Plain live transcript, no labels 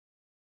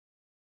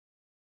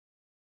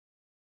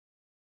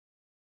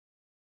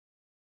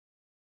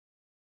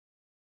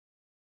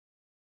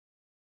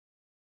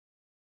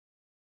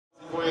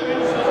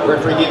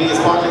Referee giving his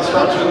final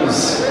instructions.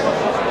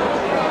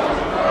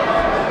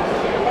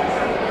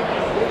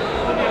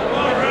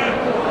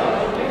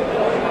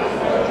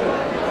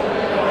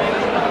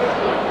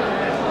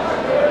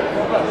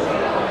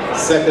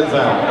 Seconds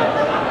out.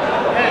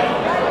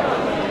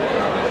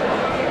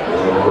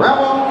 Round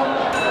one.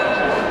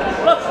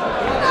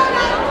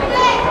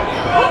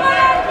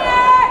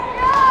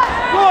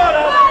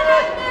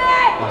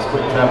 Nice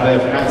quick grab there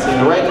from Nancy in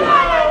the red.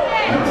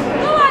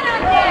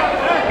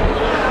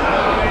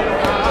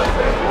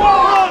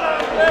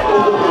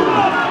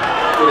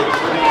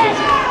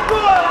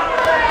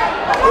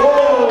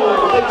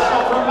 Big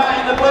shot from Matt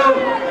in the blue.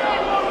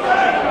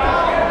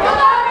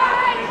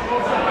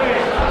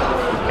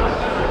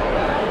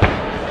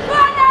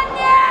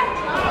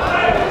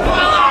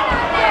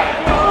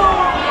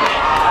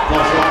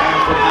 Nice right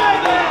hand from Matt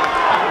again.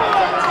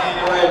 Nancy in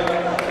the red.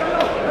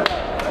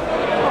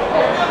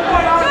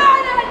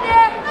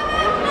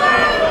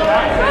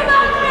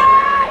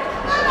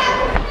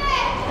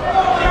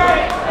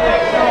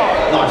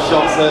 Nice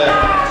shots there.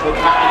 With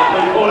Matt in the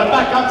blue corner.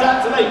 Back comes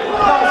Anthony.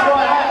 Nice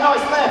right hand,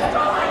 nice left.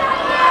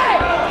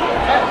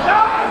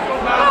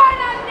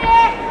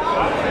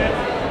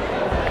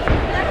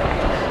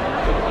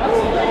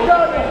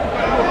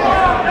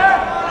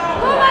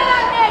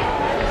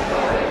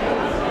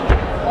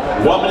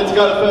 One minute to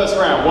go the first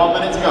round. 1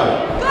 minute to go.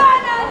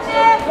 Nice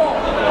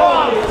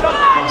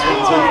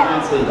 1-2 from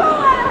Nancy.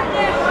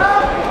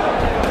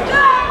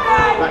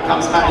 Back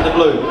comes Matt in the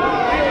blue.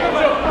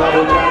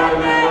 Double jump over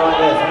right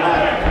there from Matt.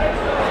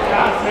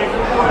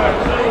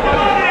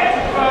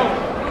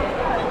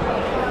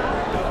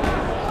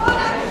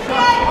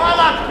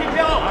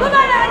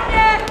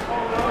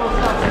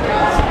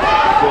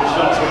 Good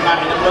shots from Matt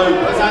in the blue.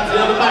 Puts Anthony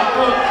on the back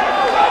foot.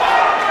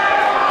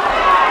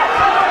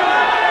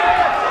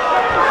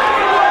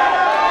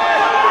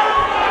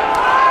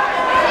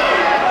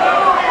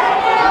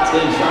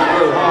 Anthony showing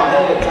real hard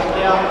here.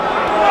 Taking out.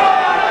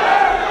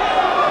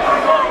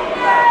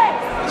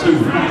 2,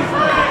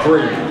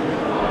 3,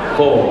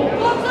 4,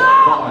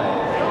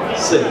 5,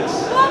 6,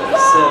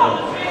 7,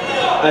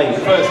 8.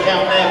 First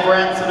count there for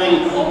Anthony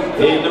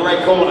in the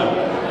red corner.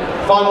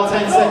 Final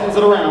 10 seconds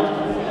of the round.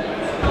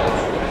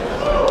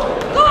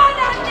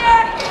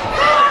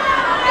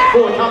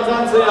 Forward comes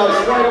Anthony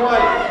straight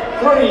away.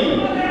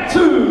 3,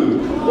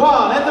 2,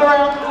 1. End the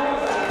round.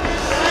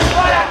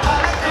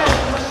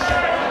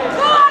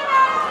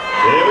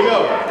 Here we go.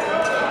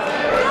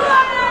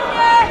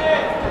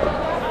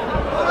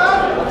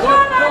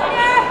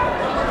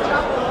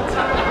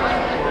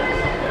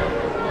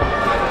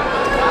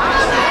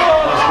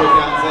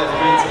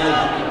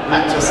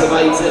 Matt just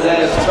surveys it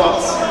there,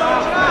 shots.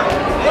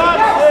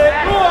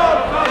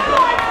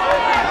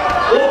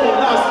 Oh,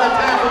 nice left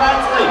hand from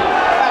Anthony.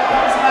 Back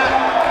comes Matt.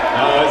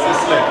 No, it's a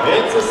slip.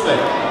 It's a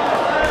slip.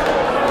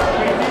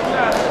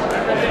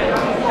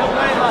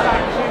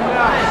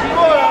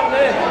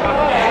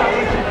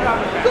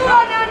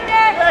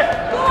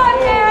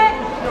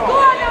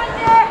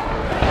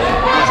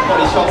 Nice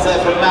body shots there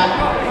from Matt.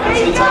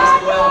 Anthony takes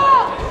it well.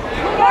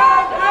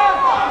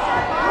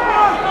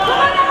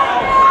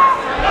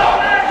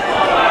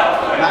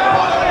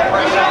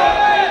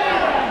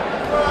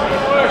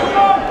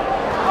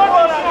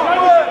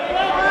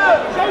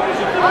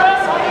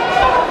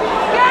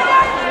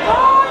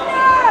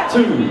 2,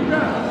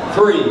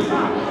 3,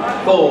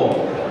 4,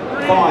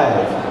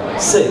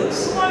 5, 6,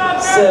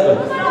 7,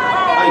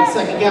 8.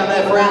 Second count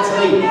there for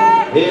Anthony.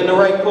 In the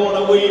red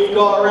corner, we've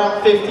got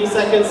around 50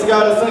 seconds to go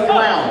to the second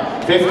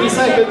round. 50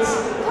 seconds.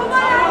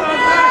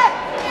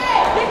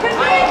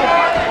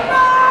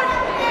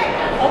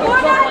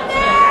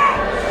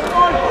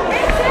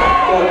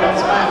 Forward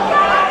comes Matt.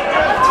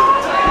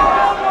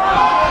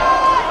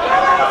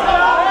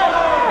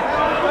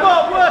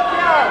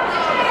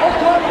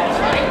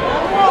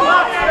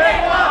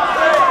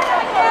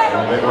 A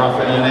bit rough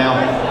in here now.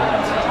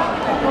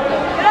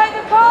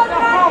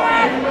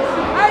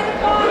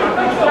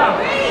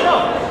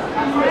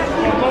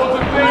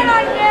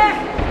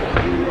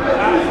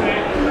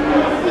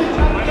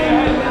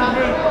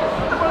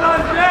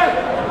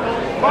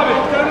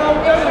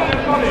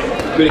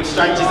 Good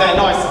exchanges there,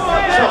 nice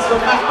shots from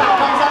Matt. Back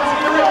comes Anthony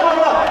in the red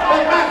corner.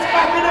 Then Matt's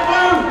back in the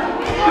blue.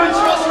 Good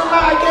shots from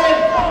Matt again.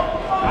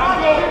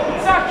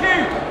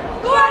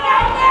 Go on,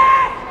 Andy!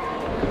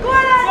 Go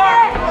on,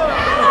 Andy! Go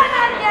on,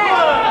 Andy!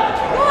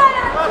 Go on,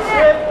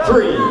 Andy!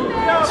 3,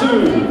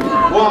 2,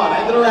 1.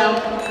 End of the round.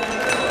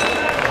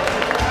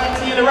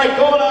 Anthony in the red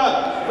corner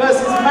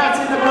versus Matt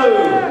in the blue.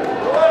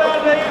 Go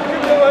on, Andy, you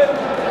can do it.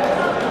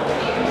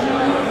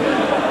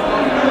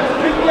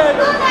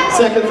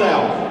 Seconds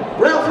out.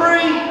 Round 3.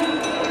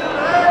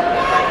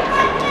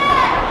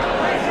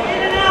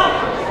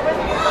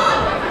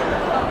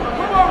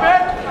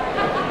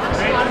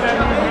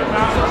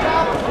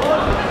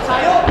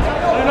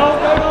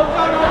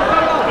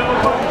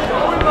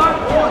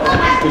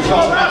 Good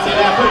shots from Nancy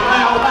there, putting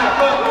Matt on the back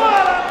foot.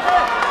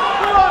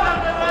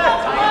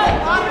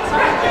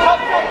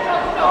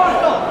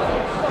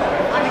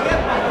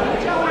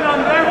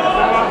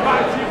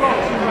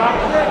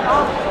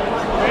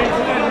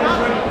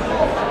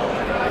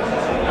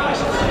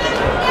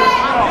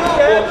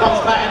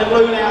 in the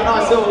blue now.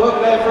 Nice little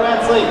hook there from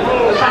Ansley.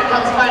 The back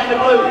comes back in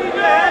the blue.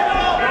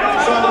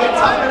 Trying to get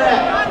tough in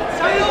there.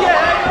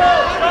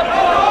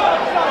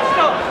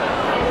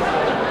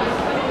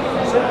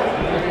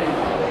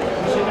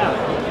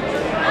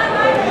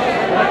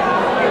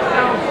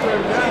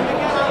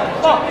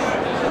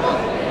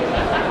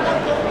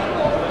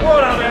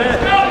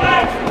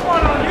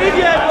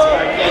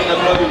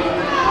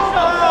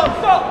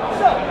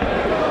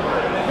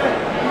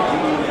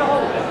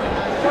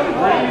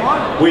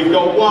 We've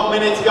got 1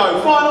 minute to go.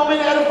 Final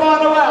minute of the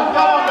final round.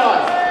 Go on,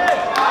 guys.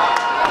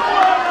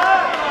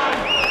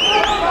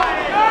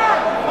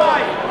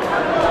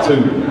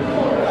 2,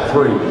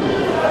 3,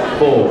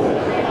 4,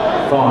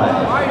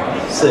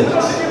 5, 6,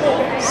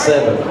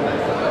 7,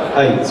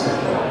 8.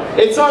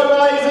 It's over,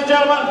 ladies and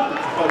gentlemen.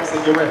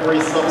 Boxing, your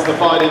referee stops the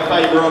fight in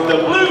favour of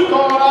the blue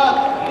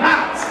corner.